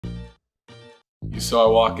So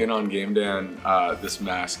I walk in on game day and this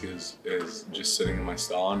mask is just sitting in my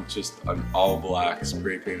stall, and it's just an all black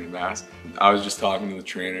spray painted mask. I was just talking to the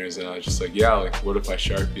trainers and I was just like, yeah, like what if I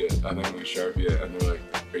Sharpie it? I think I'm gonna Sharpie it. And they're like,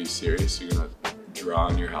 are you serious? You're gonna draw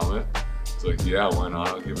on your helmet? It's like, yeah, why not?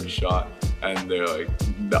 I'll give it a shot. And they're like,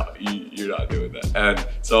 no, you're not doing that. And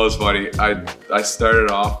so it was funny. I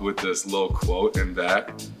started off with this little quote in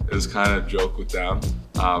back. It was kind of a joke with them.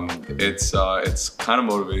 It's kind of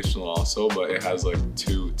motivational also, but it has like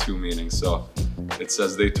two meanings. So it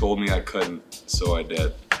says, they told me I couldn't, so I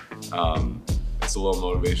did. It's a little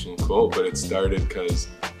motivational quote, but it started because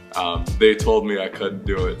they told me I couldn't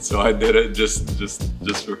do it, so I did it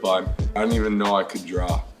just for fun. I didn't even know I could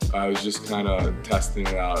draw. I was just kind of testing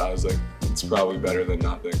it out. I was like, it's probably better than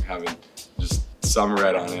nothing, having just some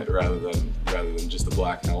red on it rather than just a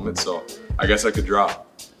black helmet. So I guess I could draw.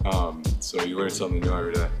 So you learn something new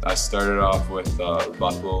every day. I started off with the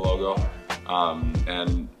Buffalo logo,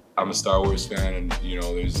 and I'm a Star Wars fan, and you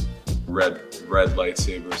know there's red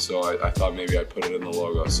lightsabers, so I thought maybe I'd put it in the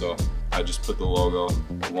logo. So I just put the logo,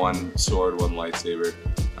 one sword, one lightsaber,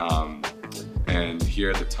 and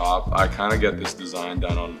here at the top, I kind of get this design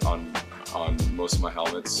done on most of my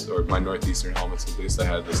helmets, or my Northeastern helmets at least. I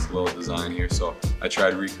had this little design here, so I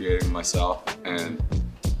tried recreating myself. And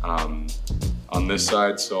on this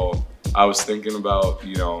side, so I was thinking about,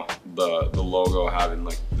 you know, the logo having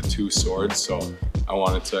like the two swords, so I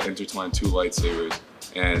wanted to intertwine two lightsabers,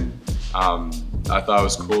 and I thought it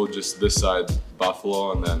was cool, just this side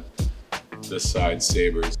Buffalo and then this side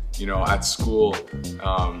Sabres. You know, at school,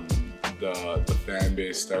 the fan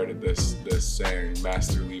base started this saying,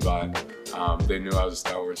 Master Levi. They knew I was a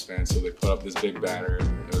Star Wars fan, so they put up this big banner.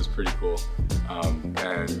 It was pretty cool.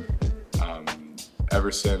 Ever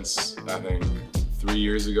since, I think 3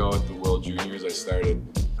 years ago at the World Juniors, I started,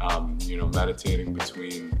 you know, meditating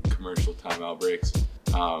between commercial timeout breaks.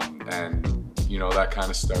 And you know, that kind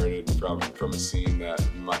of started from a scene that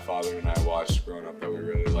my father and I watched growing up that we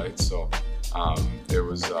really liked. So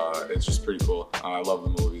it's just pretty cool. I love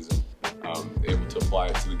the movies and able to apply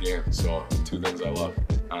it to the game. So two things I love.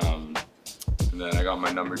 And then I got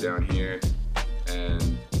my number down here,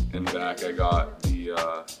 and in back I got the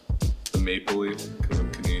maple leaf because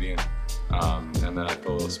I'm Canadian. And then I put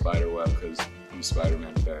a little spider web because I'm a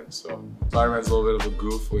Spider-Man fan. So Spider-Man's a little bit of a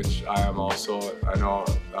goof, which I am also. I know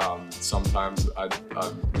sometimes I'm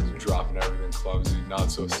dropping everything clumsy,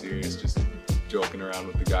 not so serious, just joking around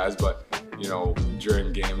with the guys. But you know,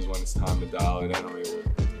 during games when it's time to dial it in, I'm able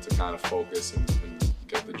to kind of focus and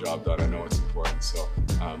get the job done. I know it's important. So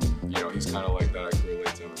you know, he's kind of like that. I can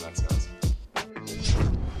relate to him in that sense.